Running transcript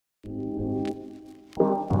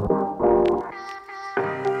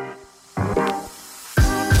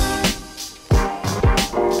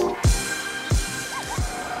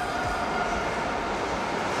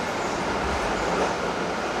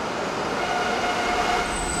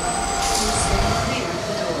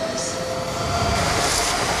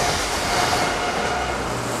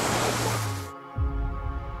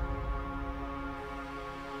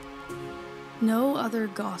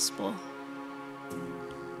gospel.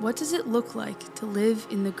 What does it look like to live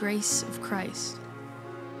in the grace of Christ?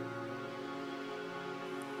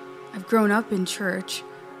 I've grown up in church.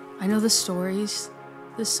 I know the stories,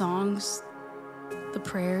 the songs, the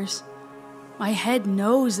prayers. My head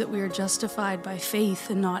knows that we are justified by faith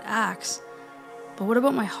and not acts. But what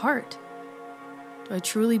about my heart? Do I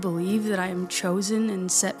truly believe that I am chosen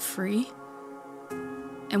and set free?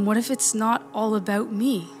 And what if it's not all about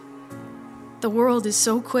me? The world is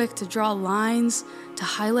so quick to draw lines, to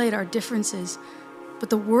highlight our differences,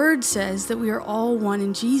 but the Word says that we are all one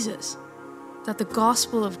in Jesus, that the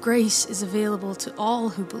gospel of grace is available to all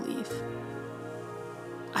who believe.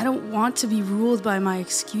 I don't want to be ruled by my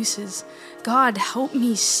excuses. God, help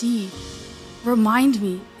me see. Remind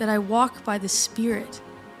me that I walk by the Spirit,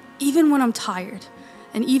 even when I'm tired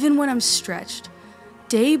and even when I'm stretched.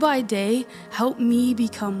 Day by day, help me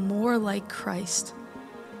become more like Christ.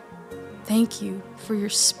 Thank you for your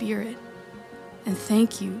Spirit, and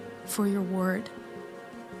thank you for your Word.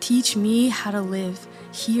 Teach me how to live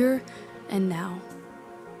here and now.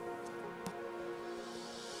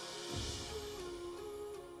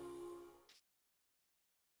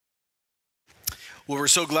 Well, we're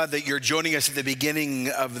so glad that you're joining us at the beginning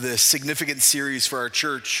of this significant series for our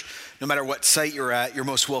church. No matter what site you're at, you're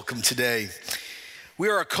most welcome today. We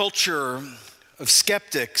are a culture of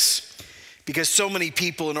skeptics because so many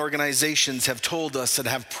people and organizations have told us and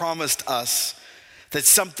have promised us that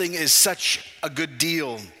something is such a good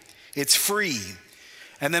deal. It's free.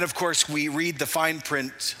 And then, of course, we read the fine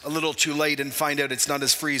print a little too late and find out it's not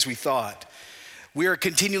as free as we thought. We are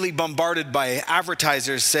continually bombarded by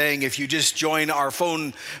advertisers saying, if you just join our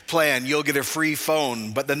phone plan, you'll get a free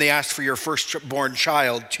phone. But then they ask for your firstborn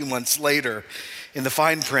child 2 months later in the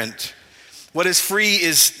fine print. What is free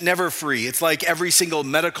is never free. It's like every single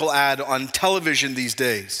medical ad on television these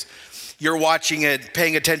days. You're watching it,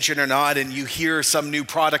 paying attention or not, and you hear some new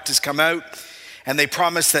product has come out, and they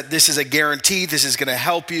promise that this is a guarantee, this is gonna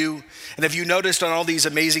help you. And if you noticed on all these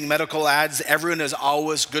amazing medical ads, everyone is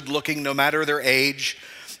always good looking, no matter their age.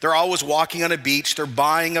 They're always walking on a beach, they're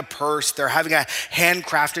buying a purse, they're having a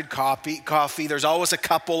handcrafted coffee. There's always a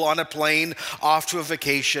couple on a plane off to a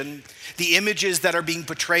vacation. The images that are being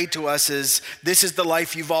portrayed to us is, this is the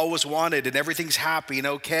life you've always wanted, and everything's happy and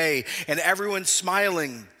okay, and everyone's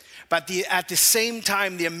smiling. But at the same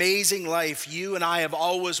time, the amazing life you and I have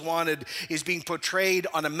always wanted is being portrayed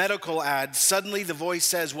on a medical ad. Suddenly the voice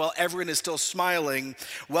says, well, everyone is still smiling.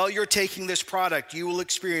 While you're taking this product, you will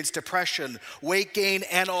experience depression, weight gain,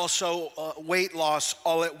 and also weight loss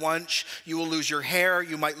all at once. You will lose your hair,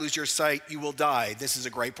 you might lose your sight, you will die. This is a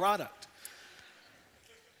great product.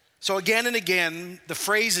 So again and again, the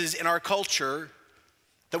phrases in our culture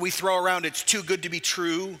that we throw around, it's too good to be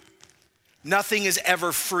true, nothing is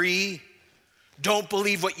ever free, don't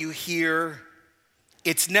believe what you hear,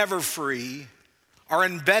 it's never free, are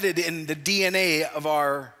embedded in the DNA of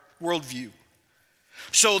our worldview.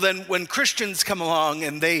 So then when Christians come along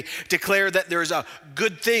and they declare that there's a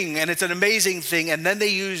good thing and it's an amazing thing, and then they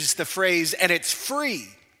use the phrase, and it's free,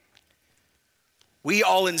 we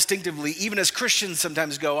all instinctively, even as Christians,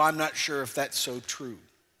 sometimes go, I'm not sure if that's so true.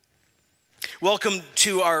 Welcome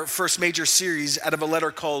to our first major series out of a letter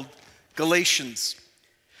called Galatians.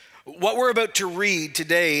 What we're about to read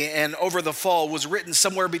today and over the fall was written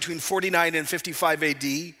somewhere between 49 and 55 AD.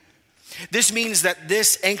 This means that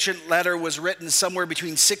this ancient letter was written somewhere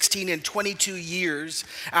between 16 and 22 years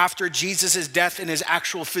after Jesus' death and his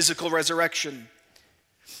actual physical resurrection.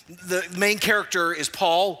 The main character is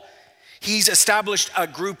Paul. He's established a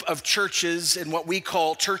group of churches in what we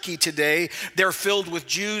call Turkey today. They're filled with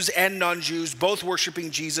Jews and non-Jews, both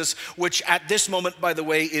worshiping Jesus, which at this moment, by the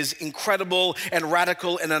way, is incredible and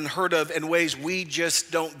radical and unheard of in ways we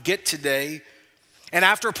just don't get today. And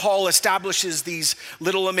after Paul establishes these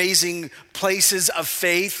little amazing places of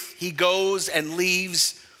faith, he goes and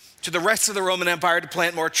leaves to the rest of the Roman Empire to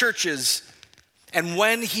plant more churches. And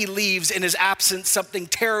when he leaves, in his absence, something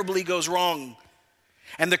terribly goes wrong.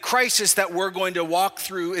 And the crisis that we're going to walk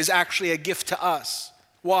through is actually a gift to us.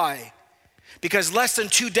 Why? Because less than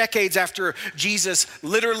 2 decades after Jesus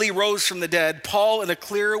literally rose from the dead, Paul in a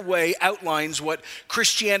clear way outlines what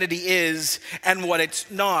Christianity is and what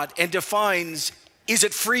it's not, and defines, is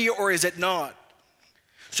it free or is it not?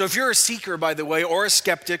 So if you're a seeker, by the way, or a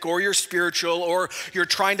skeptic, or you're spiritual, or you're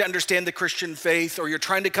trying to understand the Christian faith, or you're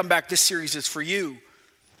trying to come back, this series is for you.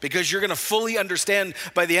 Because you're gonna fully understand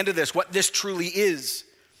by the end of this what this truly is.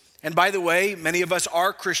 And by the way, many of us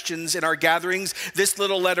are Christians in our gatherings. This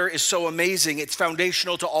little letter is so amazing. It's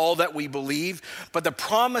foundational to all that we believe. But the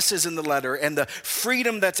promises in the letter and the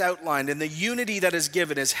freedom that's outlined and the unity that is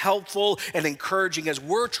given is helpful and encouraging as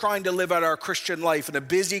we're trying to live out our Christian life in a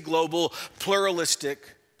busy, global,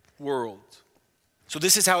 pluralistic world. So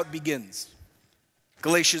this is how it begins.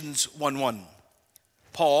 Galatians 1:1.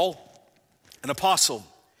 Paul, an apostle,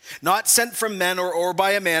 not sent from men or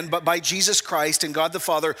by a man, but by Jesus Christ and God the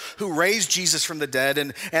Father, who raised Jesus from the dead,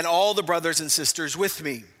 and all the brothers and sisters with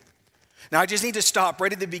me. Now, I just need to stop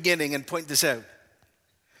right at the beginning and point this out.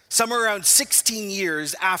 Somewhere around 16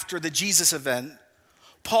 years after the Jesus event,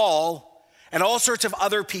 Paul and all sorts of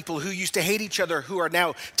other people who used to hate each other, who are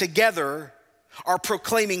now together, are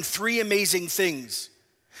proclaiming three amazing things.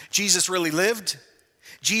 Jesus really lived,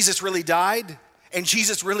 Jesus really died, and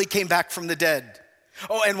Jesus really came back from the dead.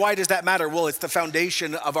 Oh, and why does that matter? Well, it's the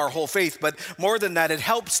foundation of our whole faith. But more than that, it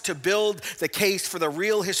helps to build the case for the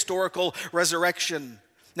real historical resurrection.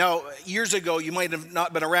 Now, years ago, you might have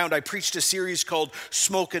not been around, I preached a series called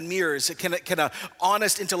Smoke and Mirrors. Can an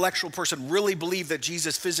honest intellectual person really believe that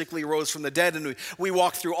Jesus physically rose from the dead? And we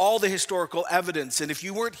walked through all the historical evidence. And if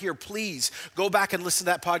you weren't here, please go back and listen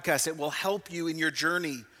to that podcast. It will help you in your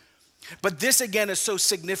journey. But this, again, is so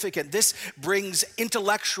significant. This brings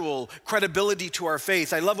intellectual credibility to our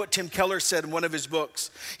faith. I love what Tim Keller said in one of his books.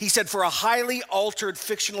 He said, for a highly altered,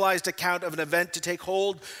 fictionalized account of an event to take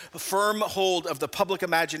a firm hold of the public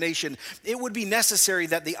imagination, it would be necessary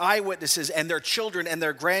that the eyewitnesses and their children and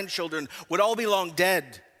their grandchildren would all be long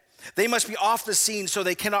dead. They must be off the scene so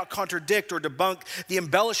they cannot contradict or debunk the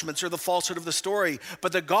embellishments or the falsehood of the story.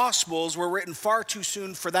 But the Gospels were written far too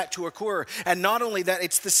soon for that to occur. And not only that,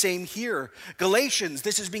 it's the same here. Galatians,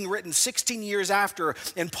 this is being written 16 years after,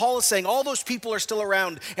 and Paul is saying all those people are still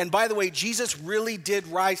around. And by the way, Jesus really did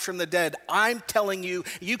rise from the dead. I'm telling you,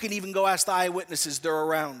 you can even go ask the eyewitnesses, they're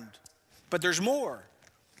around. But there's more.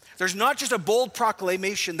 There's not just a bold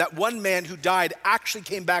proclamation that one man who died actually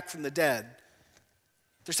came back from the dead.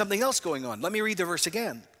 There's something else going on. Let me read the verse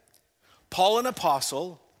again. Paul, an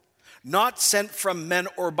apostle, not sent from men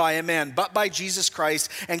or by a man, but by Jesus Christ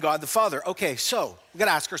and God the Father. Okay, so we've got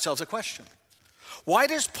to ask ourselves a question. Why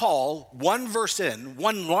does Paul, one verse in,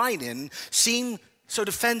 one line in, seem so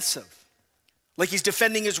defensive? Like he's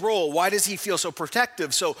defending his role. Why does he feel so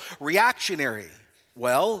protective, so reactionary?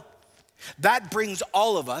 Well, that brings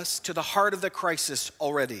all of us to the heart of the crisis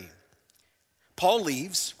already. Paul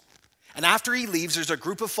leaves. And after he leaves, there's a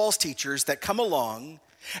group of false teachers that come along,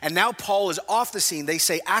 and now Paul is off the scene. They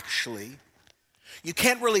say, actually, you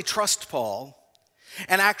can't really trust Paul,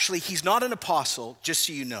 and actually, he's not an apostle, just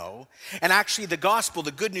so you know, and actually, the gospel,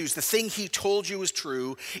 the good news, the thing he told you is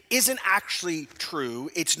true, isn't actually true.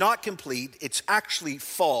 It's not complete. It's actually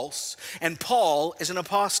false, and Paul is an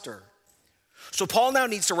imposter. So Paul now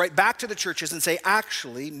needs to write back to the churches and say,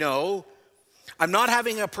 actually, no, I'm not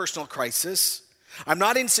having a personal crisis. I'm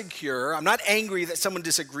not insecure. I'm not angry that someone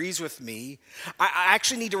disagrees with me. I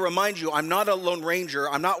actually need to remind you, I'm not a lone ranger.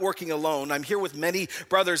 I'm not working alone. I'm here with many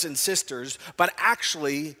brothers and sisters, but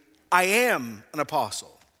actually, I am an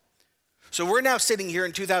apostle. So we're now sitting here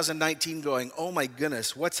in 2019 going, oh my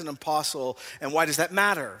goodness, what's an apostle and why does that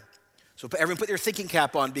matter? So everyone put your thinking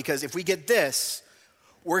cap on, because if we get this,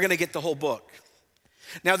 we're going to get the whole book.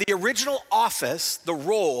 Now, the original office, the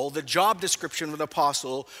role, the job description of an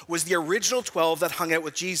apostle was the original 12 that hung out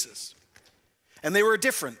with Jesus. And they were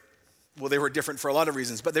different. Well, they were different for a lot of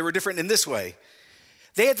reasons, but they were different in this way.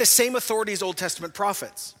 They had the same authority as Old Testament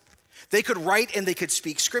prophets. They could write and they could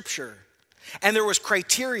speak scripture. And there was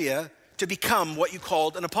criteria to become what you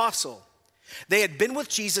called an apostle. They had been with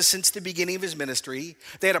Jesus since the beginning of his ministry.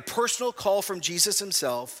 They had a personal call from Jesus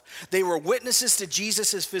himself. They were witnesses to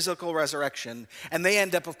Jesus' physical resurrection. And they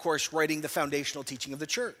end up, of course, writing the foundational teaching of the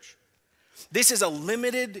church. This is a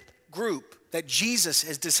limited group that Jesus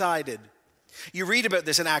has decided. You read about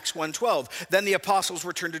this in Acts 1:12. Then the apostles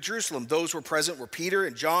returned to Jerusalem. Those were present were Peter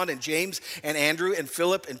and John and James and Andrew and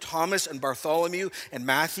Philip and Thomas and Bartholomew and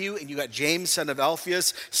Matthew. And you got James, son of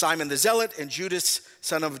Alphaeus, Simon the Zealot, and Judas,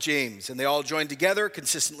 son of James. And they all joined together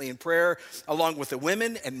consistently in prayer, along with the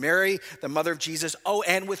women and Mary, the mother of Jesus. Oh,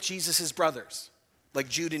 and with Jesus' brothers, like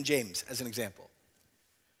Jude and James, as an example.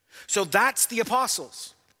 So that's the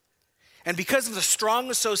apostles. And because of the strong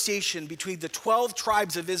association between the 12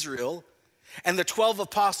 tribes of Israel and the 12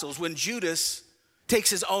 apostles, when Judas takes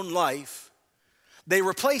his own life, they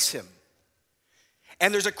replace him.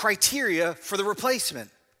 And there's a criteria for the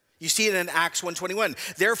replacement. You see it in Acts 1:21.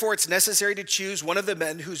 Therefore, it's necessary to choose one of the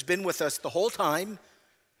men who's been with us the whole time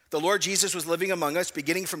the Lord Jesus was living among us,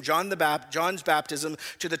 beginning from John's baptism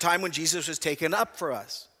to the time when Jesus was taken up for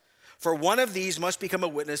us. For one of these must become a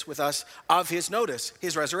witness with us of his, notice,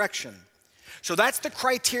 his resurrection. So that's the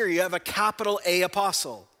criteria of a capital A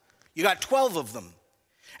apostle. You got 12 of them.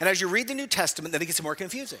 And as you read the New Testament, then it gets more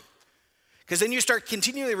confusing. Because then you start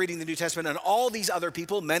continually reading the New Testament, and all these other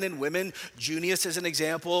people, men and women, Junius as an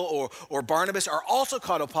example, or Barnabas, are also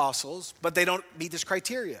called apostles, but they don't meet this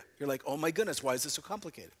criteria. You're like, oh my goodness, why is this so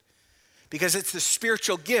complicated? Because it's the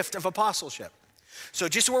spiritual gift of apostleship. So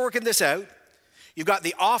just so we're working this out, you've got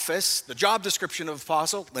the office, the job description of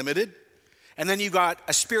apostle, limited, and then you've got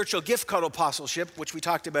a spiritual gift called apostleship, which we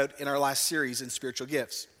talked about in our last series in spiritual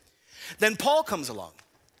gifts. Then Paul comes along.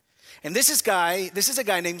 And this is a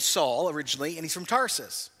guy named Saul originally, and he's from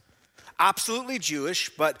Tarsus. Absolutely Jewish,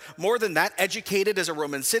 but more than that, educated as a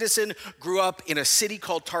Roman citizen, grew up in a city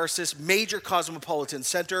called Tarsus, major cosmopolitan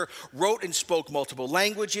center, wrote and spoke multiple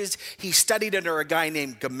languages. He studied under a guy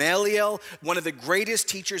named Gamaliel, one of the greatest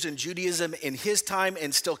teachers in Judaism in his time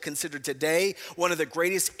and still considered today, one of the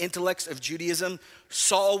greatest intellects of Judaism.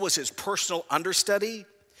 Saul was his personal understudy.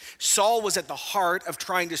 Saul was at the heart of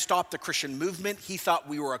trying to stop the Christian movement. He thought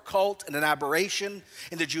we were a cult and an aberration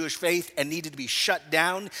in the Jewish faith and needed to be shut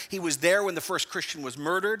down. He was there when the first Christian was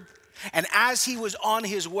murdered. And as he was on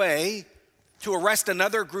his way to arrest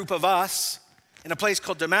another group of us in a place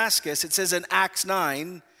called Damascus, it says in Acts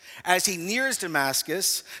 9, as he nears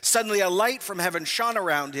Damascus, suddenly a light from heaven shone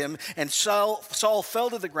around him, and Saul fell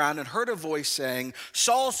to the ground and heard a voice saying,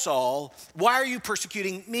 Saul, Saul, why are you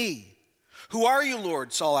persecuting me? Who are you,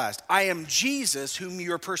 Lord? Saul asked. I am Jesus whom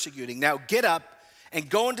you are persecuting. Now get up and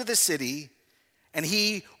go into the city, and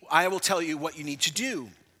I will tell you what you need to do.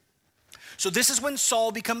 So this is when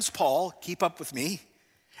Saul becomes Paul, keep up with me,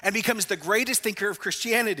 and becomes the greatest thinker of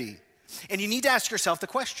Christianity. And you need to ask yourself the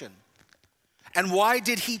question, and why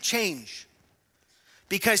did he change?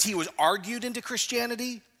 Because he was argued into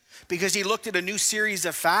Christianity? Because he looked at a new series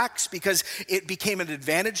of facts? Because it became an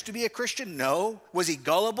advantage to be a Christian? No. Was he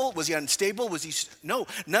gullible? Was he unstable? No,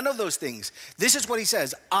 none of those things. This is what he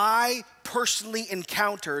says. I personally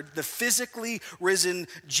encountered the physically risen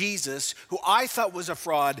Jesus, who I thought was a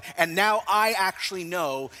fraud, and now I actually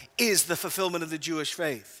know is the fulfillment of the Jewish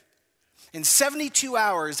faith. In 72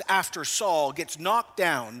 hours after Saul gets knocked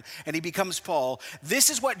down and he becomes Paul, this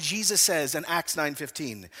is what Jesus says in Acts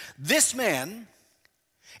 9:15. This man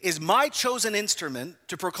is my chosen instrument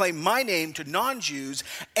to proclaim my name to non-Jews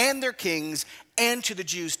and their kings and to the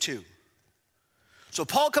Jews too. So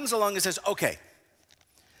Paul comes along and says, okay,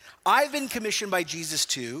 I've been commissioned by Jesus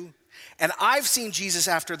too, and I've seen Jesus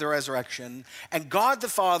after the resurrection, and God the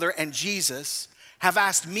Father and Jesus have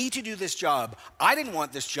asked me to do this job. I didn't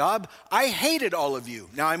want this job. I hated all of you.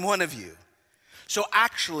 Now I'm one of you. So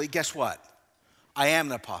actually, guess what? I am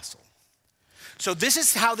an apostle. So this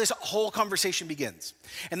is how this whole conversation begins.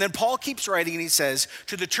 And then Paul keeps writing and he says,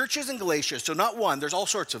 to the churches in Galatia, so not one, there's all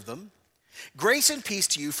sorts of them, grace and peace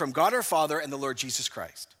to you from God our Father and the Lord Jesus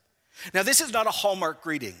Christ. Now this is not a Hallmark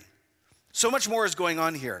greeting. So much more is going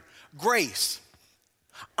on here. Grace,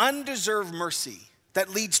 undeserved mercy that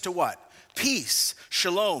leads to what? Peace,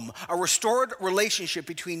 shalom, a restored relationship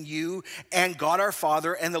between you and God our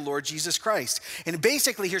Father and the Lord Jesus Christ. And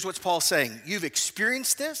basically here's what Paul's saying. You've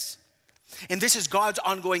experienced this, and this is God's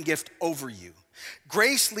ongoing gift over you.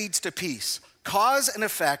 Grace leads to peace. Cause and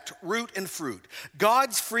effect, root and fruit.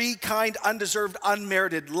 God's free, kind, undeserved,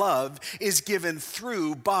 unmerited love is given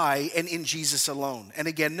through, by, and in Jesus alone. And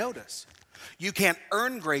again, notice, you can't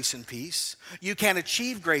earn grace and peace. You can't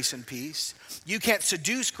achieve grace and peace. You can't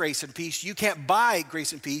seduce grace and peace. You can't buy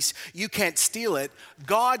grace and peace. You can't steal it.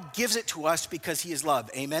 God gives it to us because he is love.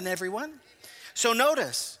 Amen, everyone? So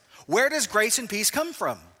notice, where does grace and peace come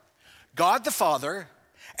from? God the Father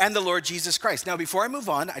and the Lord Jesus Christ. Now, before I move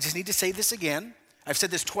on, I just need to say this again. I've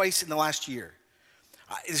said this twice in the last year.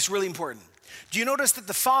 It's really important. Do you notice that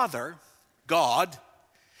the Father, God,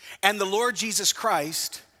 and the Lord Jesus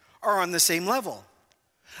Christ are on the same level?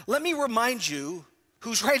 Let me remind you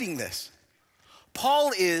who's writing this.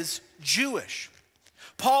 Paul is Jewish.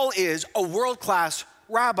 Paul is a world-class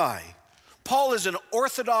rabbi. Paul is an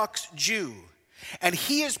Orthodox Jew. And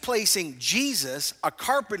he is placing Jesus, a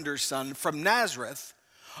carpenter's son from Nazareth,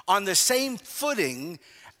 on the same footing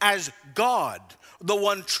as God, the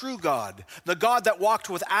one true God, the God that walked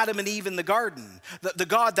with Adam and Eve in the garden, the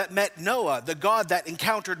God that met Noah, the God that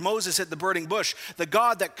encountered Moses at the burning bush, the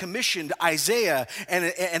God that commissioned Isaiah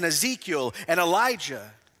and Ezekiel and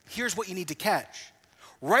Elijah. Here's what you need to catch.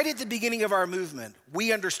 Right at the beginning of our movement,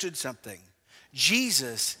 we understood something.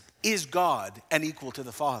 Jesus is God and equal to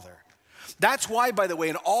the Father. That's why, by the way,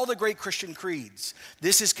 in all the great Christian creeds,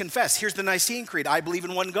 this is confessed. Here's the Nicene Creed. I believe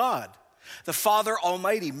in one God, The Father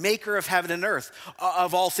Almighty, maker of heaven and earth,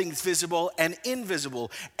 of all things visible and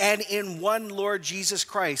invisible, and in one Lord Jesus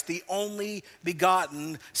Christ, the only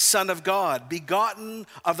begotten Son of God, begotten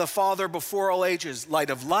of the Father before all ages, light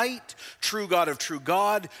of light, true God of true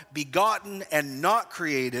God, begotten and not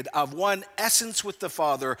created, of one essence with the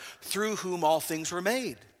Father, through whom all things were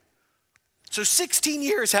made. So 16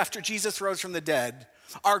 years after Jesus rose from the dead,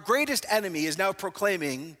 our greatest enemy is now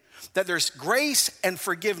proclaiming that there's grace and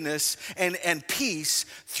forgiveness and peace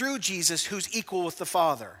through Jesus, who's equal with the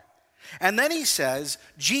Father. And then he says,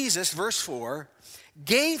 Jesus, verse 4,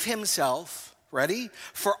 gave himself, ready,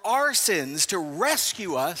 for our sins to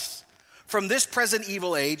rescue us from this present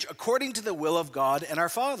evil age according to the will of God and our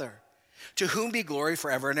Father, to whom be glory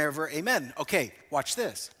forever and ever. Amen. Okay, watch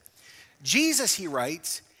this. Jesus, he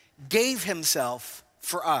writes, gave himself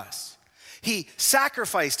for us. He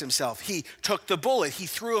sacrificed himself. He took the bullet. He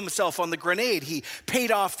threw himself on the grenade. He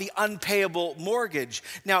paid off the unpayable mortgage.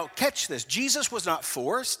 Now, catch this. Jesus was not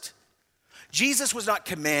forced. Jesus was not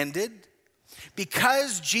commanded.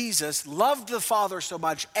 Because Jesus loved the Father so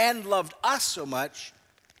much and loved us so much,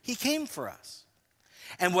 he came for us.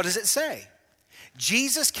 And what does it say?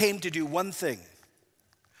 Jesus came to do one thing: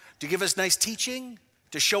 to give us nice teaching,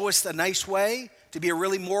 to show us the nice way, to be a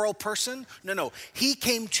really moral person. No. He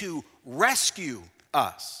came to rescue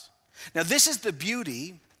us. Now, this is the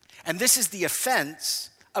beauty and this is the offense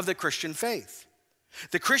of the Christian faith.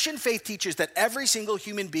 The Christian faith teaches that every single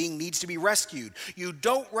human being needs to be rescued. You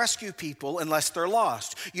don't rescue people unless they're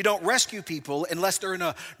lost. You don't rescue people unless they're in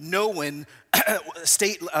a no-win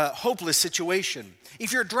state, hopeless situation.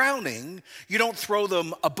 If you're drowning, you don't throw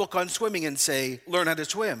them a book on swimming and say, learn how to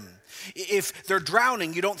swim. If they're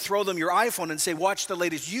drowning, you don't throw them your iPhone and say, watch the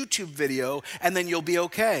latest YouTube video and then you'll be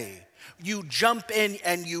okay. You jump in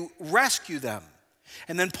and you rescue them.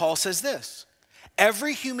 And then Paul says this: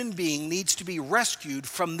 every human being needs to be rescued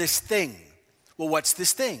from this thing. Well, what's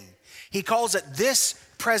this thing? He calls it this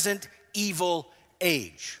present evil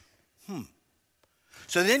age.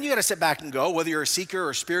 So then you got to sit back and go, whether you're a seeker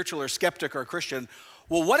or spiritual or skeptic or a Christian,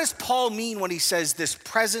 well, what does Paul mean when he says this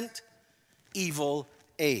present evil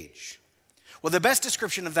age? Well, the best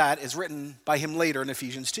description of that is written by him later in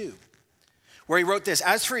Ephesians 2. Where he wrote this: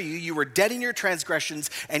 as for you, you were dead in your transgressions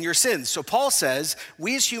and your sins. So Paul says,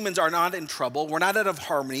 we as humans are not in trouble. We're not out of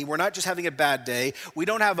harmony. We're not just having a bad day. We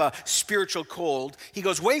don't have a spiritual cold. He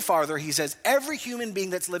goes way farther. He says, every human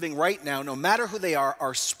being that's living right now, no matter who they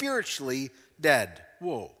are spiritually dead.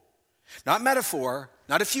 Whoa. Not metaphor,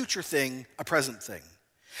 not a future thing, a present thing.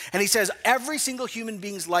 And he says, every single human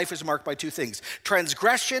being's life is marked by two things: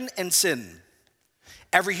 transgression and sin.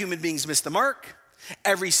 Every human being's missed the mark.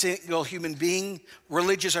 Every single human being,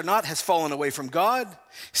 religious or not, has fallen away from God.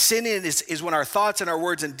 Sin is when our thoughts and our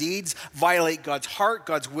words and deeds violate God's heart,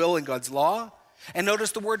 God's will, and God's law. And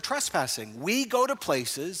notice the word trespassing. We go to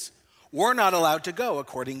places we're not allowed to go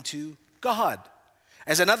according to God.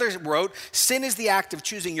 As another wrote, sin is the act of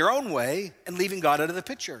choosing your own way and leaving God out of the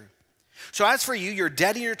picture. So as for you, you're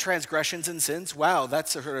dead in your transgressions and sins. Wow,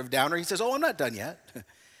 that's a sort of downer. He says, I'm not done yet.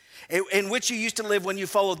 In which you used to live when you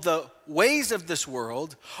followed the ways of this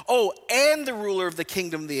world. Oh, and the ruler of the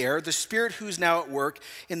kingdom of the air, the spirit who's now at work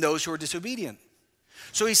in those who are disobedient.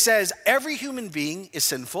 So he says every human being is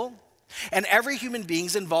sinful, and every human being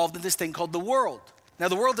is involved in this thing called the world. Now,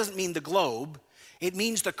 the world doesn't mean the globe. It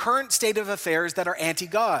means the current state of affairs that are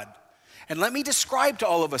anti-God. And let me describe to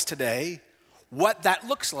all of us today what that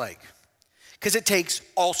looks like, because it takes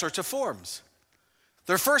all sorts of forms.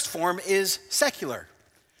 Their first form is secular.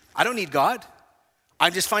 I don't need God.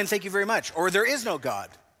 I'm just fine, thank you very much. Or there is no God.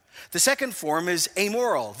 The second form is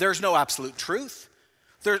amoral. There's no absolute truth.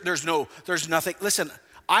 There's nothing. Listen,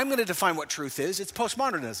 I'm going to define what truth is. It's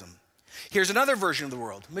postmodernism. Here's another version of the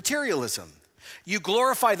world: materialism. You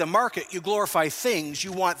glorify the market, you glorify things,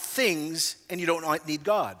 you want things, and you don't need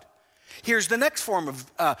God. Here's the next form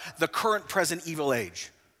of the current present evil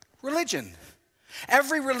age: religion.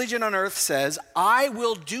 Every religion on earth says, I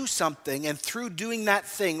will do something, and through doing that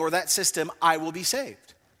thing or that system, I will be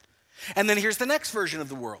saved. And then here's the next version of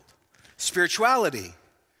the world: spirituality.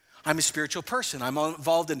 I'm a spiritual person. I'm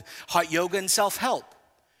involved in hot yoga and self-help.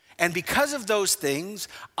 And because of those things,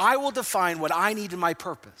 I will define what I need in my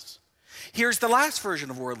purpose. Here's the last version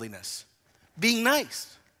of worldliness: being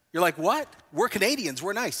nice. You're like, what? We're Canadians,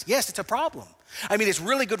 we're nice. Yes, it's a problem. I mean, it's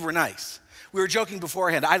really good we're nice. We were joking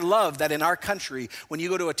beforehand. I love that in our country, when you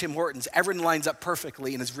go to a Tim Hortons, everyone lines up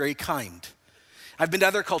perfectly and is very kind. I've been to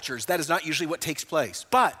other cultures. That is not usually what takes place.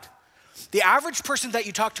 But The average person that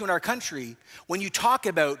you talk to in our country, when you talk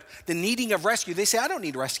about the needing of rescue, they say, I don't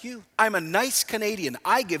need rescue. I'm a nice Canadian.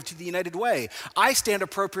 I give to the United Way. I stand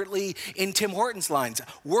appropriately in Tim Hortons lines.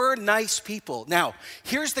 We're nice people. Now,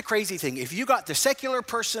 here's the crazy thing. If you got the secular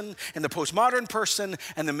person and the postmodern person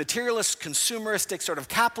and the materialist, consumeristic, sort of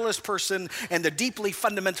capitalist person and the deeply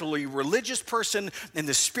fundamentally religious person and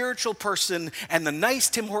the spiritual person and the nice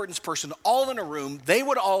Tim Hortons person all in a room, they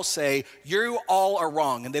would all say, you all are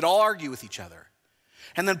wrong. And they'd all argue with each other.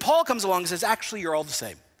 And then Paul comes along and says, actually, you're all the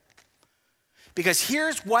same. Because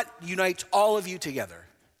here's what unites all of you together.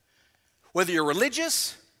 Whether you're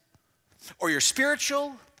religious, or you're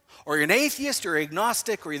spiritual, or you're an atheist, or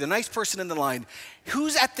agnostic, or you're the nice person in the line,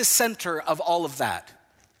 who's at the center of all of that?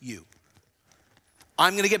 You.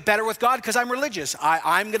 I'm going to get better with God because I'm religious.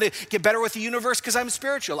 I'm going to get better with the universe because I'm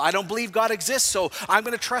spiritual. I don't believe God exists, so I'm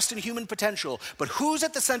going to trust in human potential. But who's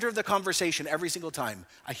at the center of the conversation every single time?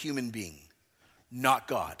 A human being, not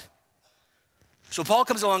God. So Paul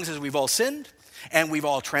comes along and says, we've all sinned, and we've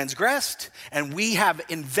all transgressed, and we have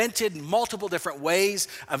invented multiple different ways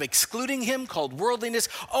of excluding him called worldliness.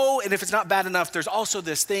 Oh, and if it's not bad enough, there's also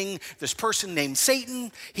this thing, this person named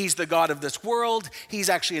Satan. He's the god of this world. He's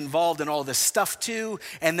actually involved in all this stuff too.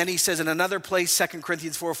 And then he says in another place, 2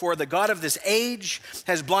 Corinthians 4:4, the god of this age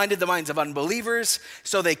has blinded the minds of unbelievers,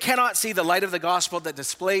 so they cannot see the light of the gospel that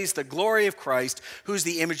displays the glory of Christ, who's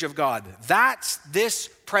the image of God. That's this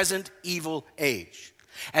present evil age.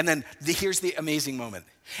 And then here's the amazing moment.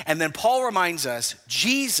 And then Paul reminds us,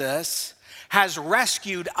 Jesus has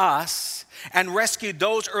rescued us and rescued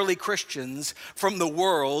those early Christians from the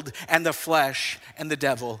world and the flesh and the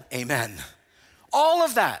devil. Amen. All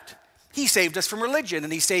of that. He saved us from religion,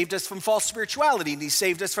 and he saved us from false spirituality, and he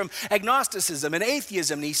saved us from agnosticism and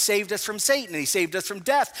atheism, and he saved us from Satan, and he saved us from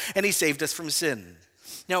death, and he saved us from sin.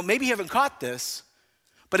 Now, maybe you haven't caught this,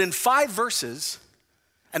 but in 5 verses,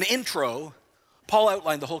 an intro, Paul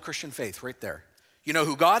outlined the whole Christian faith right there. You know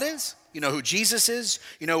who God is. You know who Jesus is.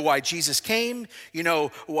 You know why Jesus came. You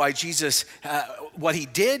know why Jesus, what he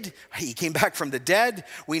did. He came back from the dead.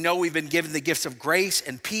 We know we've been given the gifts of grace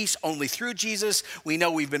and peace only through Jesus. We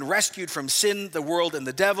know we've been rescued from sin, the world, and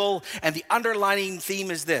the devil. And the underlying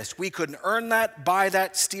theme is this. We couldn't earn that, buy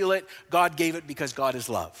that, steal it. God gave it because God is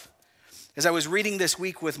love. As I was reading this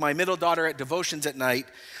week with my middle daughter at devotions at night,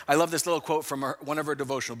 I love this little quote from one of her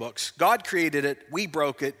devotional books. God created it, we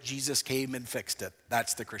broke it, Jesus came and fixed it.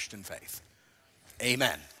 That's the Christian faith.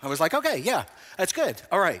 Amen. I was like, okay, yeah, that's good.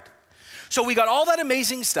 All right. So we got all that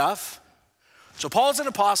amazing stuff. So Paul's an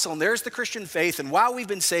apostle, and there's the Christian faith, and wow, we've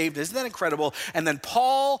been saved. Isn't that incredible? And then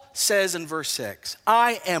Paul says in verse 6,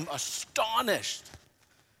 I am astonished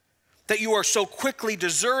that you are so quickly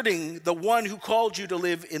deserting the one who called you to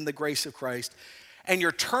live in the grace of Christ, and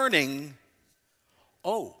you're turning,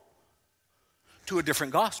 to a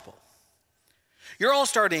different gospel. You're all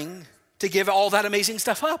starting to give all that amazing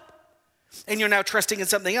stuff up, and you're now trusting in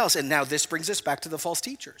something else. And now this brings us back to the false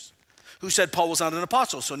teachers who said Paul was not an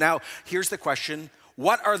apostle. So now here's the question,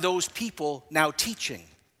 what are those people now teaching?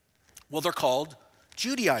 Well, they're called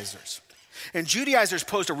Judaizers. And Judaizers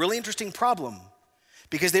posed a really interesting problem,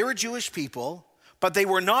 because they were Jewish people, but they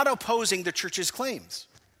were not opposing the church's claims.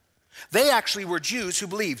 They actually were Jews who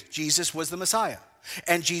believed Jesus was the Messiah,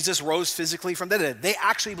 and Jesus rose physically from the dead. They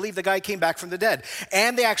actually believed the guy came back from the dead,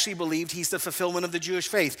 and they actually believed he's the fulfillment of the Jewish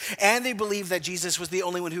faith, and they believed that Jesus was the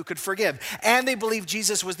only one who could forgive, and they believed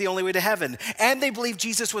Jesus was the only way to heaven, and they believed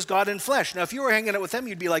Jesus was God in flesh. Now, if you were hanging out with them,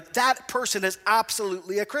 you'd be like, that person is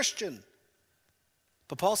absolutely a Christian.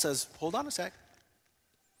 But Paul says, hold on a sec.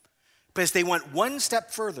 Because they went one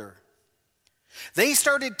step further. They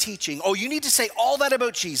started teaching, you need to say all that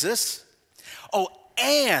about Jesus.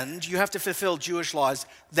 And you have to fulfill Jewish laws,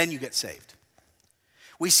 then you get saved.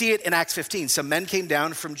 We see it in Acts 15. Some men came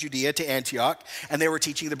down from Judea to Antioch, and they were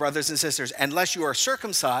teaching the brothers and sisters, unless you are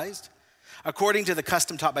circumcised, according to the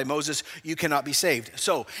custom taught by Moses, you cannot be saved.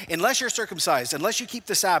 So, unless you're circumcised, unless you keep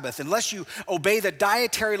the Sabbath, unless you obey the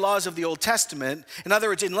dietary laws of the Old Testament, in other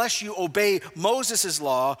words, unless you obey Moses'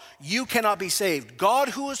 law, you cannot be saved. God,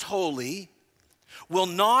 who is holy, will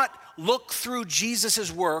not look through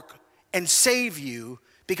Jesus' work and save you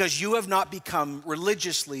because you have not become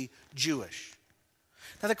religiously Jewish.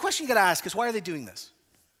 Now, the question you got to ask is, why are they doing this?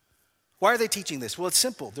 Why are they teaching this? Well, it's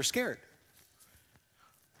simple. They're scared.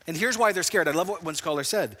 And here's why they're scared. I love what one scholar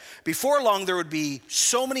said. Before long, there would be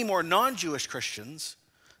so many more non-Jewish Christians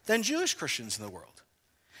than Jewish Christians in the world.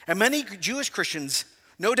 And many Jewish Christians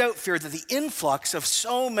no doubt feared that the influx of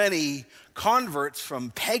so many converts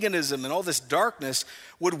from paganism and all this darkness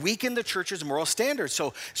would weaken the church's moral standards.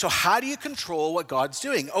 So how do you control what God's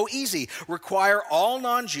doing? Oh, easy. Require all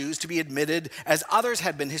non-Jews to be admitted as others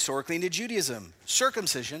had been historically into Judaism,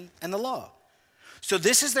 circumcision, and the law. So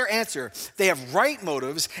this is their answer. They have right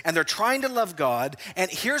motives, and they're trying to love God.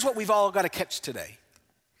 And here's what we've all got to catch today.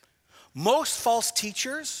 Most false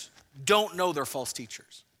teachers don't know they're false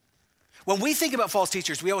teachers. When we think about false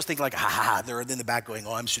teachers, we always think like, they're in the back going,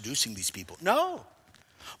 oh, I'm seducing these people. No.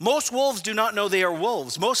 Most wolves do not know they are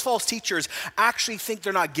wolves. Most false teachers actually think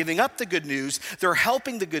they're not giving up the good news. They're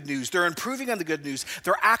helping the good news. They're improving on the good news.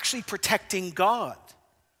 They're actually protecting God.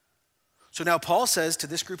 So now Paul says to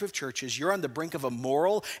this group of churches, you're on the brink of a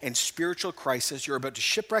moral and spiritual crisis. You're about to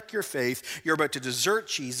shipwreck your faith. You're about to desert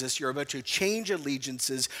Jesus. You're about to change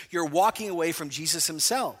allegiances. You're walking away from Jesus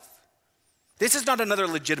himself. This is not another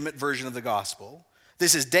legitimate version of the gospel.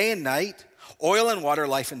 This is day and night, oil and water,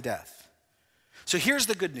 life and death. So here's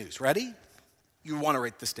the good news. Ready? You want to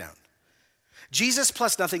write this down. Jesus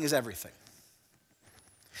plus nothing is everything.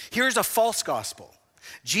 Here's a false gospel.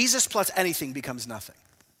 Jesus plus anything becomes nothing.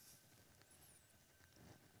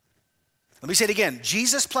 Let me say it again.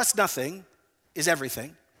 Jesus plus nothing is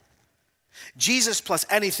everything. Jesus plus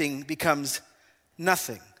anything becomes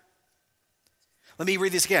nothing. Let me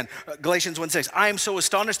read this again. Galatians 1:6. I am so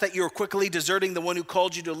astonished that you are quickly deserting the one who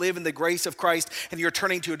called you to live in the grace of Christ, and you're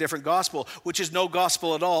turning to a different gospel, which is no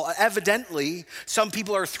gospel at all. Evidently, some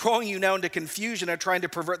people are throwing you now into confusion and trying to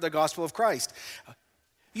pervert the gospel of Christ.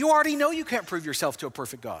 You already know you can't prove yourself to a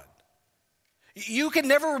perfect God. You can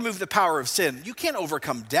never remove the power of sin. You can't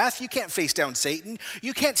overcome death. You can't face down Satan.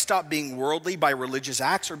 You can't stop being worldly by religious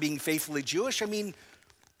acts or being faithfully Jewish. I mean,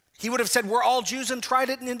 he would have said, we're all Jews and tried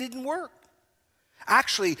it and it didn't work.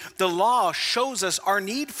 Actually, the law shows us our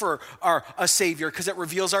need for a Savior because it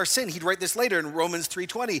reveals our sin. He'd write this later in Romans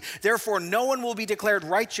 3:20. Therefore, no one will be declared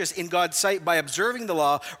righteous in God's sight by observing the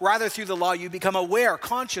law. Rather, through the law, you become aware,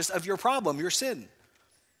 conscious of your problem, your sin.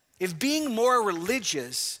 If being more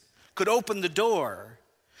religious could open the door,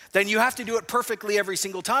 then you have to do it perfectly every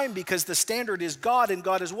single time because the standard is God, and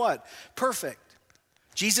God is what? Perfect.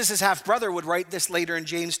 Jesus' half-brother would write this later in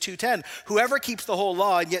James 2:10. Whoever keeps the whole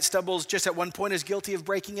law and yet stumbles just at one point is guilty of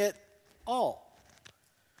breaking it all.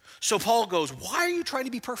 So Paul goes, why are you trying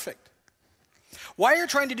to be perfect? Why are you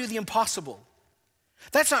trying to do the impossible?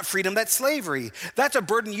 That's not freedom, that's slavery. That's a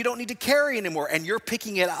burden you don't need to carry anymore, and you're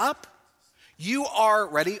picking it up. You are,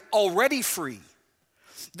 ready, already free.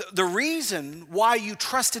 The reason why you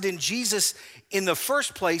trusted in Jesus in the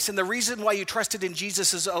first place, and the reason why you trusted in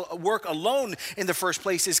Jesus' work alone in the first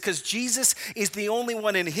place is because Jesus is the only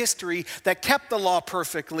one in history that kept the law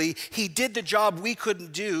perfectly. He did the job we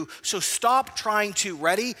couldn't do. So stop trying to,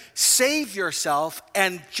 ready, save yourself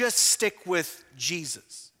and just stick with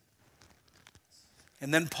Jesus.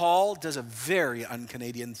 And then Paul does a very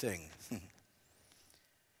un-Canadian thing.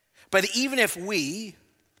 But even if we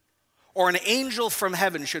or an angel from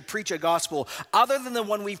heaven should preach a gospel other than the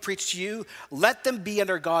one we've preached to you, let them be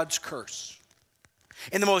under God's curse.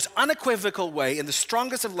 In the most unequivocal way, in the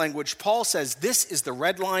strongest of language, Paul says this is the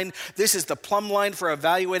red line, this is the plumb line for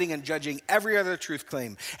evaluating and judging every other truth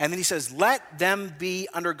claim. And then he says, let them be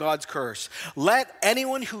under God's curse. Let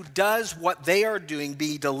anyone who does what they are doing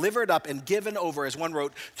be delivered up and given over, as one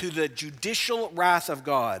wrote, to the judicial wrath of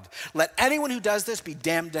God. Let anyone who does this be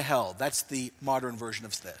damned to hell. That's the modern version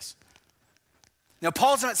of this. Now,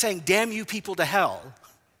 Paul's not saying, damn you people to hell.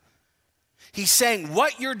 He's saying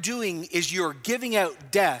what you're doing is you're giving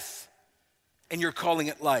out death and you're calling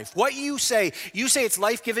it life. What you say it's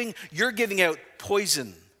life-giving, you're giving out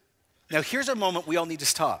poison. Now, here's a moment we all need to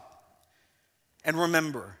stop and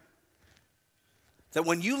remember that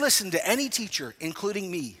when you listen to any teacher,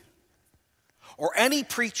 including me, or any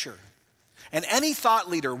preacher, and any thought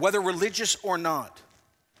leader, whether religious or not,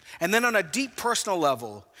 and then on a deep personal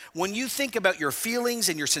level, when you think about your feelings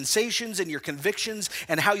and your sensations and your convictions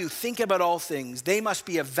and how you think about all things, they must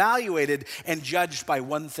be evaluated and judged by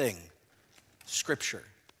one thing, Scripture.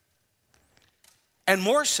 And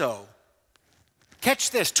more so,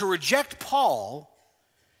 catch this, to reject Paul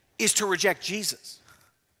is to reject Jesus.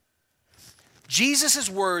 Jesus'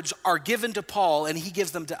 words are given to Paul and he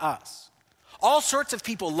gives them to us. All sorts of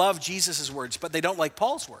people love Jesus' words, but they don't like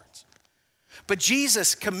Paul's words. But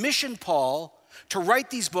Jesus commissioned Paul to write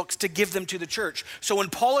these books to give them to the church. So when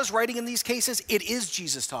Paul is writing in these cases, it is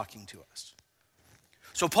Jesus talking to us.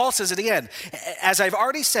 So Paul says it again. As I've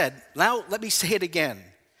already said, now let me say it again.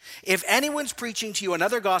 If anyone's preaching to you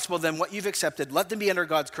another gospel than what you've accepted, let them be under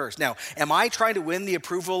God's curse. Now, am I trying to win the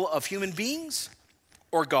approval of human beings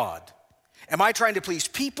or God? Am I trying to please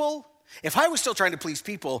people? If I was still trying to please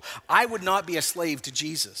people, I would not be a slave to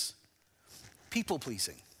Jesus. People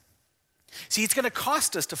pleasing. See, it's going to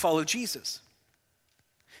cost us to follow Jesus.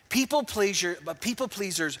 People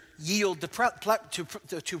pleasers yield to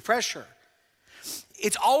pressure.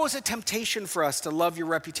 It's always a temptation for us to love your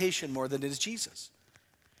reputation more than it is Jesus.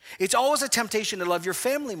 It's always a temptation to love your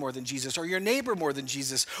family more than Jesus, or your neighbor more than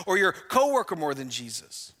Jesus, or your coworker more than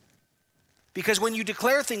Jesus. Because when you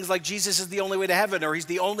declare things like Jesus is the only way to heaven, or he's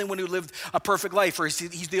the only one who lived a perfect life, or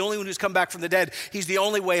he's the only one who's come back from the dead, he's the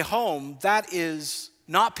only way home, that is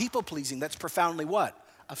not people-pleasing. That's profoundly what?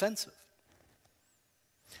 Offensive.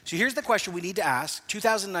 So here's the question we need to ask,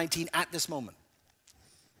 2019 at this moment.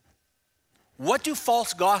 What do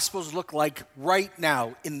false gospels look like right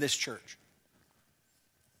now in this church?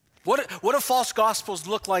 What do false gospels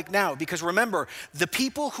look like now? Because remember, the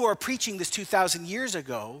people who are preaching this 2,000 years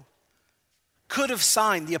ago could have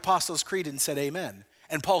signed the Apostles' Creed and said amen.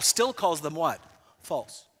 And Paul still calls them what?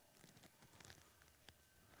 False.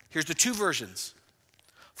 Here's the two versions.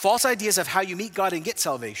 False ideas of how you meet God and get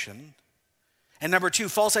salvation. And number two,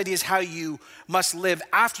 false ideas how you must live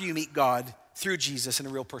after you meet God through Jesus in a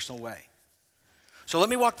real personal way. So let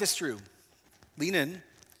me walk this through. Lean in.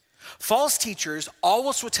 False teachers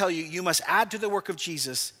always will tell you you must add to the work of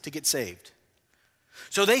Jesus to get saved.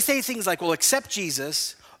 So they say things like, well, accept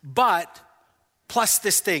Jesus, but plus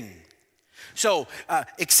this thing. So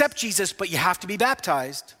accept Jesus, but you have to be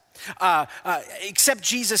baptized. Accept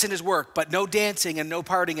Jesus and his work, but no dancing and no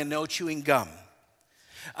partying and no chewing gum.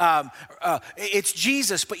 It's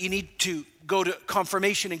Jesus, but you need to go to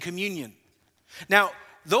confirmation and communion. Now,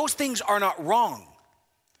 those things are not wrong,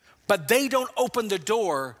 but they don't open the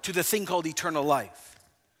door to the thing called eternal life.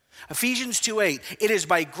 Ephesians 2:8, it is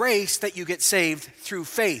by grace that you get saved through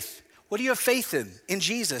faith. What do you have faith in? In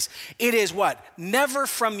Jesus. It is what? Never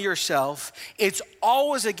from yourself. It's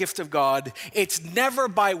always a gift of God. It's never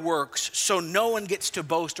by works, so no one gets to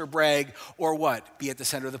boast or brag or what? Be at the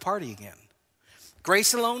center of the party again.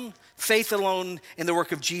 Grace alone, faith alone, in the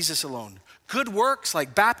work of Jesus alone. Good works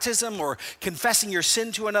like baptism or confessing your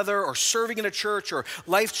sin to another or serving in a church or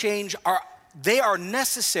life change, they are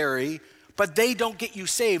necessary, but they don't get you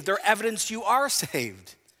saved. They're evidence you are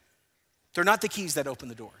saved. They're not the keys that open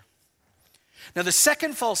the door. Now, the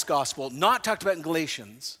second false gospel, not talked about in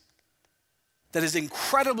Galatians, that is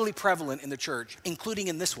incredibly prevalent in the church, including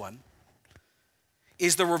in this one,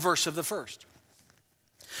 is the reverse of the first.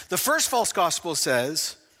 The first false gospel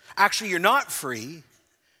says, actually, you're not free,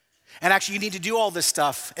 and actually, you need to do all this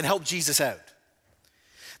stuff and help Jesus out.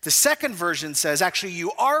 The second version says, actually,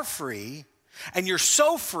 you are free, and you're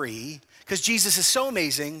so free, because Jesus is so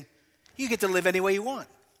amazing, you get to live any way you want.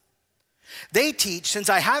 They teach, since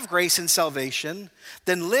I have grace and salvation,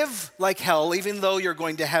 then live like hell, even though you're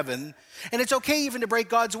going to heaven. And it's okay even to break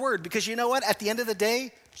God's word, because you know what? At the end of the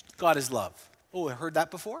day, God is love. Oh, I heard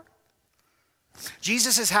that before?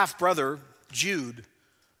 Jesus' half-brother, Jude,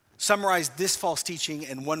 summarized this false teaching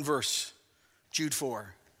in one verse, Jude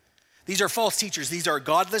 4. These are false teachers. These are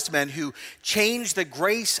godless men who change the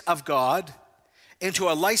grace of God into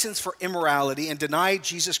a license for immorality and deny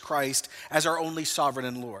Jesus Christ as our only sovereign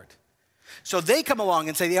and Lord. So they come along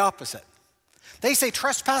and say the opposite. They say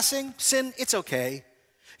trespassing, sin, it's okay.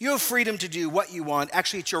 You have freedom to do what you want.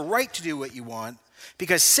 Actually, it's your right to do what you want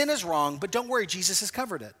because sin is wrong, but don't worry, Jesus has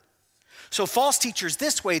covered it. So false teachers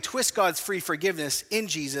this way twist God's free forgiveness in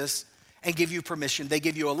Jesus and give you permission. They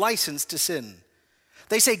give you a license to sin.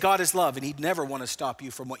 They say God is love and he'd never want to stop you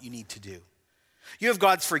from what you need to do. You have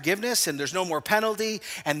God's forgiveness and there's no more penalty.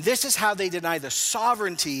 And this is how they deny the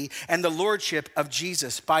sovereignty and the lordship of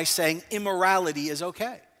Jesus by saying immorality is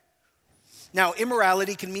okay. Now,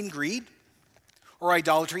 immorality can mean greed or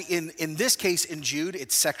idolatry. In this case, in Jude,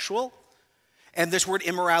 it's sexual. And this word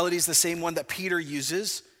immorality is the same one that Peter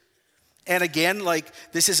uses. And again, like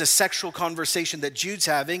this is a sexual conversation that Jude's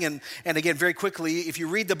having. And again, very quickly, if you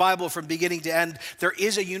read the Bible from beginning to end, there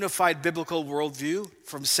is a unified biblical worldview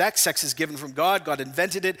from sex. Sex is given from God. God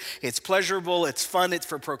invented it. It's pleasurable. It's fun. It's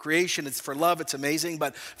for procreation. It's for love. It's amazing.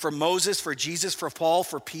 But for Moses, for Jesus, for Paul,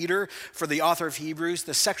 for Peter, for the author of Hebrews,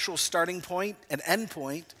 the sexual starting point and end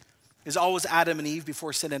point is always Adam and Eve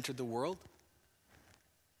before sin entered the world.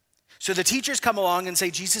 So the teachers come along and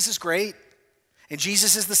say, Jesus is great. And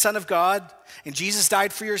Jesus is the Son of God, and Jesus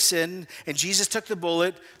died for your sin, and Jesus took the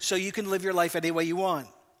bullet so you can live your life any way you want.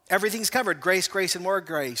 Everything's covered, grace, grace, and more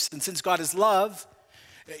grace. And since God is love,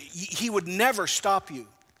 he would never stop you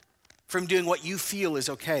from doing what you feel is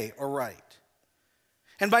okay or right.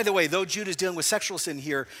 And by the way, though Jude is dealing with sexual sin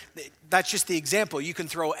here, that's just the example. You can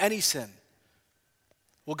throw any sin.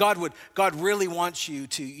 Well, God really wants you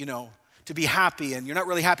to to be happy and you're not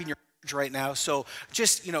really happy in your marriage right now, so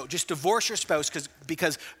just divorce your spouse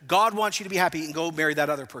because God wants you to be happy and go marry that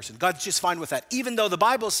other person. God's just fine with that, even though the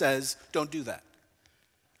Bible says don't do that.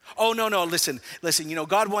 Oh, no, listen,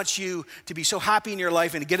 God wants you to be so happy in your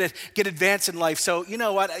life and get advanced in life. So you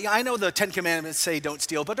know what? I know the 10 Commandments say don't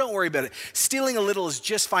steal, but don't worry about it. Stealing a little is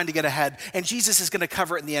just fine to get ahead, and Jesus is going to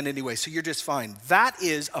cover it in the end anyway, so you're just fine. That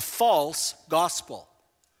is a false gospel.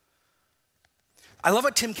 I love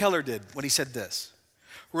what Tim Keller did when he said this.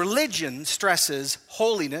 Religion stresses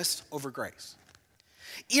holiness over grace.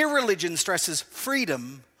 Irreligion stresses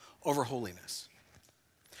freedom over holiness.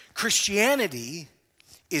 Christianity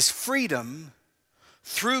is freedom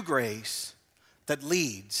through grace that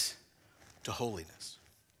leads to holiness.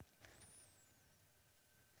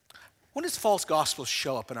 When does false gospels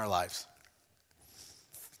show up in our lives?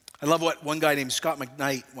 I love what one guy named Scott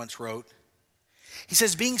McKnight once wrote. He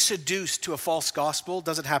says, being seduced to a false gospel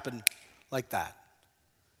doesn't happen like that.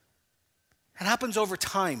 It happens over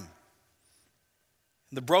time.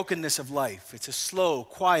 In the brokenness of life, it's a slow,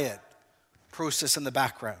 quiet process in the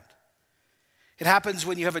background. It happens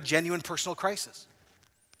when you have a genuine personal crisis.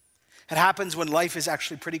 It happens when life is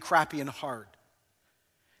actually pretty crappy and hard.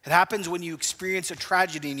 It happens when you experience a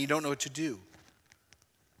tragedy and you don't know what to do.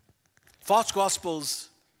 False gospels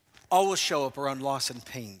always show up around loss and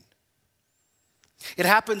pain. It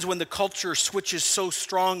happens when the culture switches so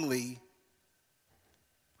strongly,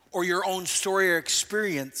 or your own story or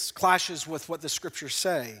experience clashes with what the scriptures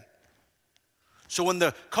say. So when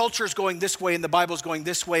the culture is going this way and the Bible is going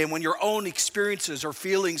this way, and when your own experiences or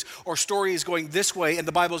feelings or story is going this way and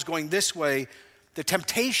the Bible is going this way, the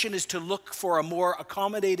temptation is to look for a more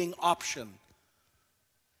accommodating option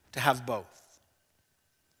to have both.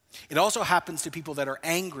 It also happens to people that are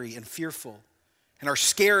angry and fearful and are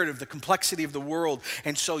scared of the complexity of the world,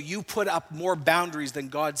 and so you put up more boundaries than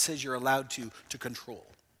God says you're allowed to control.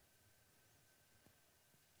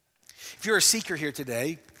 If you're a seeker here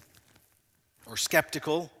today, or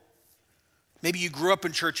skeptical, maybe you grew up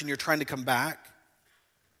in church and you're trying to come back,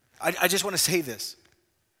 I just want to say this.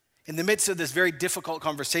 In the midst of this very difficult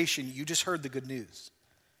conversation, you just heard the good news.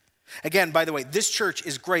 Again, by the way, this church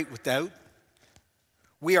is great with doubt.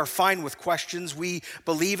 We are fine with questions. We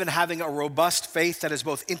believe in having a robust faith that is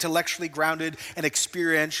both intellectually grounded and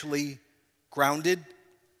experientially grounded.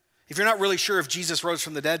 If you're not really sure if Jesus rose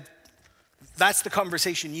from the dead, that's the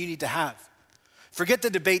conversation you need to have. Forget the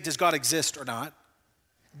debate, does God exist or not?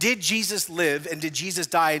 Did Jesus live, and did Jesus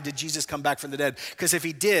die, and did Jesus come back from the dead? Because if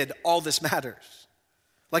he did, all this matters.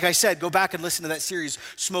 Like I said, go back and listen to that series,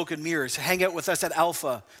 Smoke and Mirrors. Hang out with us at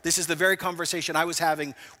Alpha. This is the very conversation I was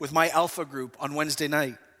having with my Alpha group on Wednesday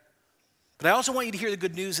night. But I also want you to hear the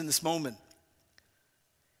good news in this moment.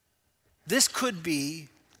 This could be,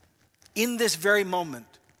 in this very moment,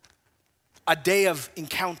 a day of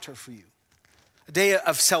encounter for you, a day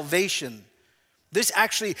of salvation. This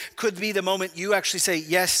actually could be the moment you actually say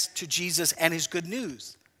yes to Jesus and his good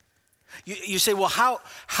news. You say, well,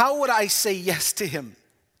 how would I say yes to him?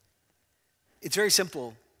 It's very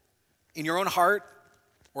simple. In your own heart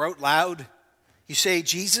or out loud, you say,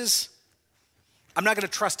 Jesus, I'm not going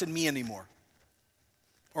to trust in me anymore,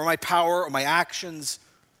 or my power or my actions.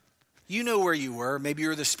 You know where you were. Maybe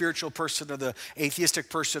you're the spiritual person or the atheistic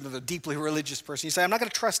person or the deeply religious person. You say, I'm not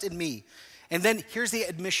going to trust in me. And then here's the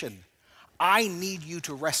admission. I need you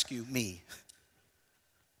to rescue me.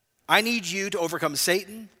 I need you to overcome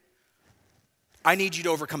Satan. I need you to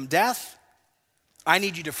overcome death. I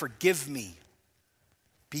need you to forgive me.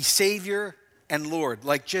 Be Savior and Lord.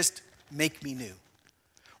 Like, just make me new.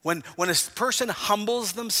 When a person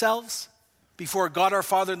humbles themselves before God our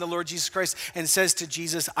Father and the Lord Jesus Christ and says to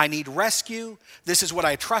Jesus, I need rescue. This is what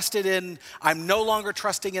I trusted in. I'm no longer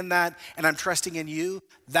trusting in that, and I'm trusting in you.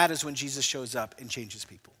 That is when Jesus shows up and changes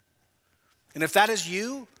people. And if that is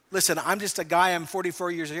you, listen, I'm just a guy, I'm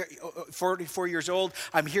 44 years old.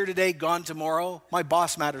 I'm here today, gone tomorrow. My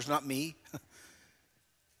boss matters, not me.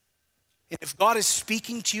 If God is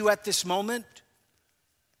speaking to you at this moment,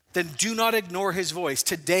 then do not ignore his voice.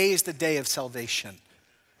 Today is the day of salvation.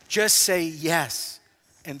 Just say yes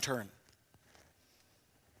and turn.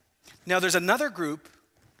 Now there's another group,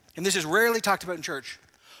 and this is rarely talked about in church.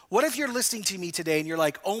 What if you're listening to me today and you're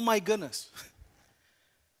like, oh my goodness,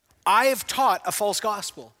 I have taught a false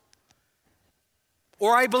gospel,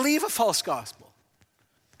 or I believe a false gospel,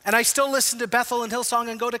 and I still listen to Bethel and Hillsong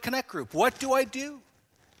and go to Connect Group. What do I do?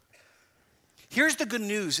 Here's the good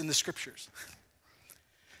news in the scriptures.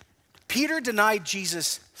 Peter denied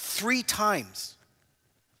Jesus 3 times,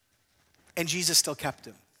 and Jesus still kept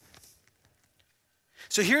him.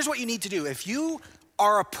 So here's what you need to do. If you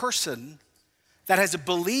are a person that has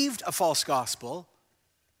believed a false gospel,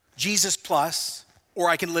 Jesus plus, or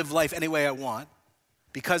I can live life any way I want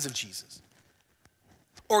because of Jesus,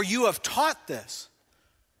 or you have taught this,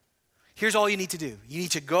 here's all you need to do. You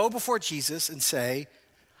need to go before Jesus and say,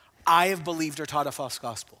 I have believed or taught a false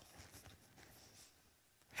gospel.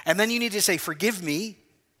 And then you need to say, forgive me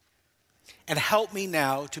and help me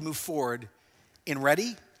now to move forward in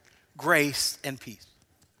ready grace and peace.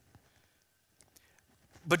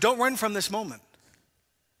 But don't run from this moment.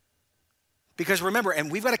 Because remember,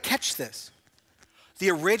 and we've got to catch this,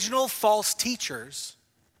 the original false teachers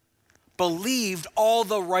believed all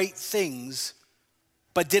the right things,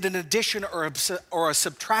 but did an addition or a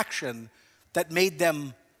subtraction that made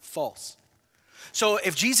them false. So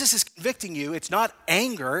if Jesus is convicting you, it's not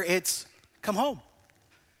anger, it's come home.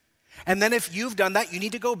 And then if you've done that, you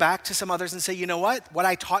need to go back to some others and say, you know what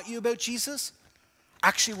I taught you about Jesus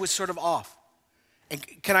actually was sort of off. And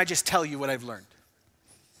can I just tell you what I've learned?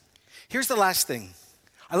 Here's the last thing.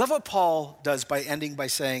 I love what Paul does by ending by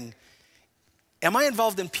saying, am I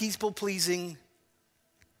involved in people pleasing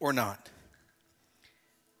or not?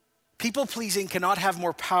 People pleasing cannot have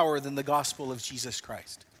more power than the gospel of Jesus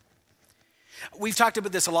Christ. We've talked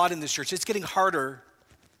about this a lot in this church. It's getting harder,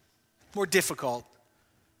 more difficult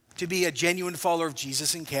to be a genuine follower of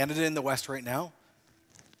Jesus in Canada and the West right now.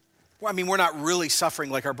 Well, I mean, we're not really suffering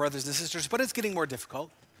like our brothers and sisters, but it's getting more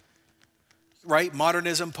difficult, right?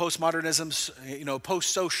 Modernism, postmodernism,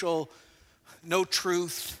 post-social, no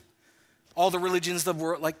truth, all the religions of the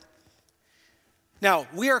world. Now,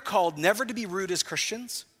 we are called never to be rude as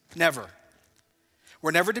Christians, never.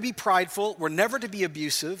 We're never to be prideful. We're never to be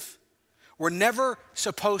abusive. We're never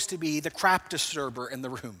supposed to be the crap disturber in the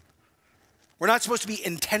room. We're not supposed to be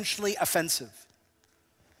intentionally offensive.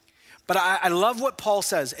 But I love what Paul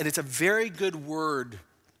says, and it's a very good word,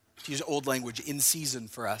 to use old language, in season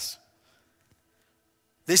for us.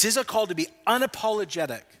 This is a call to be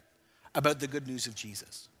unapologetic about the good news of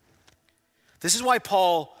Jesus. This is why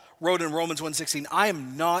Paul wrote in Romans 1:16, I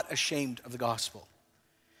am not ashamed of the gospel,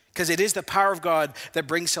 because it is the power of God that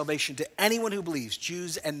brings salvation to anyone who believes,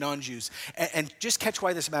 Jews and non-Jews. And just catch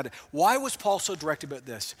why this mattered. Why was Paul so direct about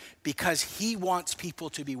this? Because he wants people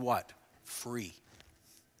to be what? Free.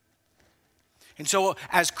 And so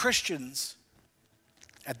as Christians,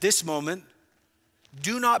 at this moment,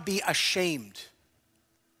 do not be ashamed.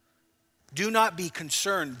 Do not be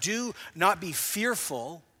concerned. Do not be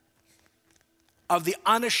fearful of the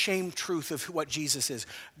unashamed truth of what Jesus is.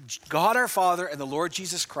 God our Father and the Lord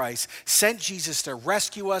Jesus Christ sent Jesus to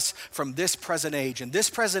rescue us from this present age. And this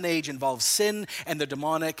present age involves sin and the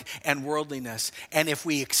demonic and worldliness. And if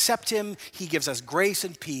we accept him, he gives us grace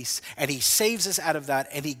and peace, and he saves us out of that,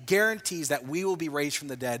 and he guarantees that we will be raised from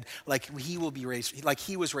the dead like he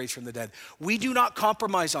was raised from the dead. We do not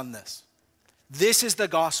compromise on this. This is the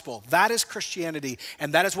gospel. That is Christianity,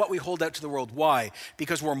 and that is what we hold out to the world. Why?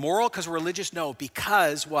 Because we're moral, because we're religious? No,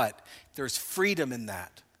 because what? There's freedom in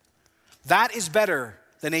that. That is better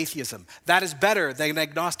than atheism. That is better than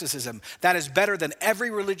agnosticism. That is better than every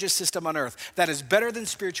religious system on earth. That is better than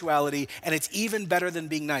spirituality, and it's even better than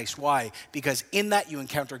being nice. Why? Because in that you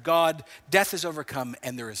encounter God, death is overcome,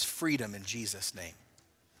 and there is freedom in Jesus' name.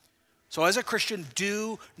 So as a Christian,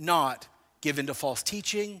 do not give in to false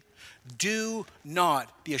teaching. Do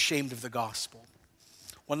not be ashamed of the gospel.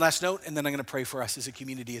 One last note, and then I'm going to pray for us as a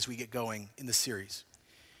community as we get going in this series.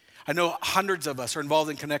 I know hundreds of us are involved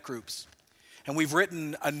in connect groups, and we've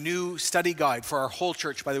written a new study guide for our whole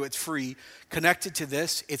church. By the way, it's free, connected to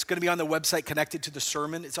this. It's going to be on the website, connected to the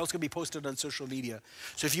sermon. It's also going to be posted on social media.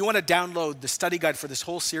 So if you want to download the study guide for this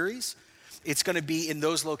whole series, it's going to be in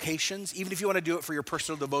those locations. Even if you want to do it for your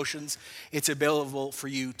personal devotions, it's available for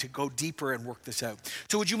you to go deeper and work this out.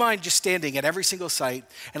 So would you mind just standing at every single site,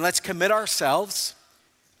 and let's commit ourselves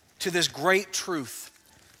to this great truth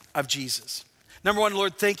of Jesus. Number one,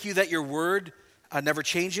 Lord, thank you that your word never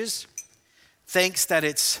changes. Thanks that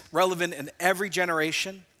it's relevant in every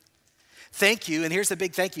generation. Thank you, and here's the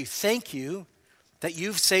big thank you that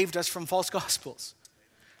you've saved us from false gospels.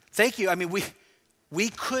 Thank you. I mean, we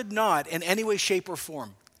could not in any way, shape, or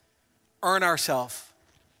form earn ourselves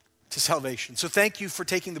to salvation. So thank you for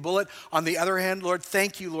taking the bullet. On the other hand, Lord,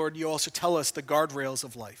 thank you, Lord, you also tell us the guardrails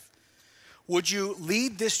of life. Would you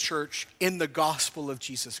lead this church in the gospel of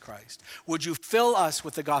Jesus Christ? Would you fill us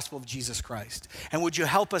with the gospel of Jesus Christ? And would you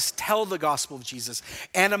help us tell the gospel of Jesus?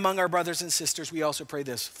 And among our brothers and sisters, we also pray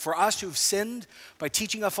this. For us who've sinned by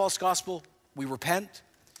teaching a false gospel, we repent.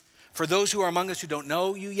 For those who are among us who don't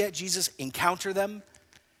know you yet, Jesus, encounter them.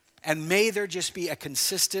 And may there just be a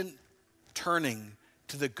consistent turning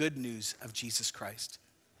to the good news of Jesus Christ.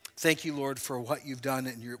 Thank you, Lord, for what you've done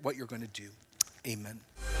and what you're going to do. Amen.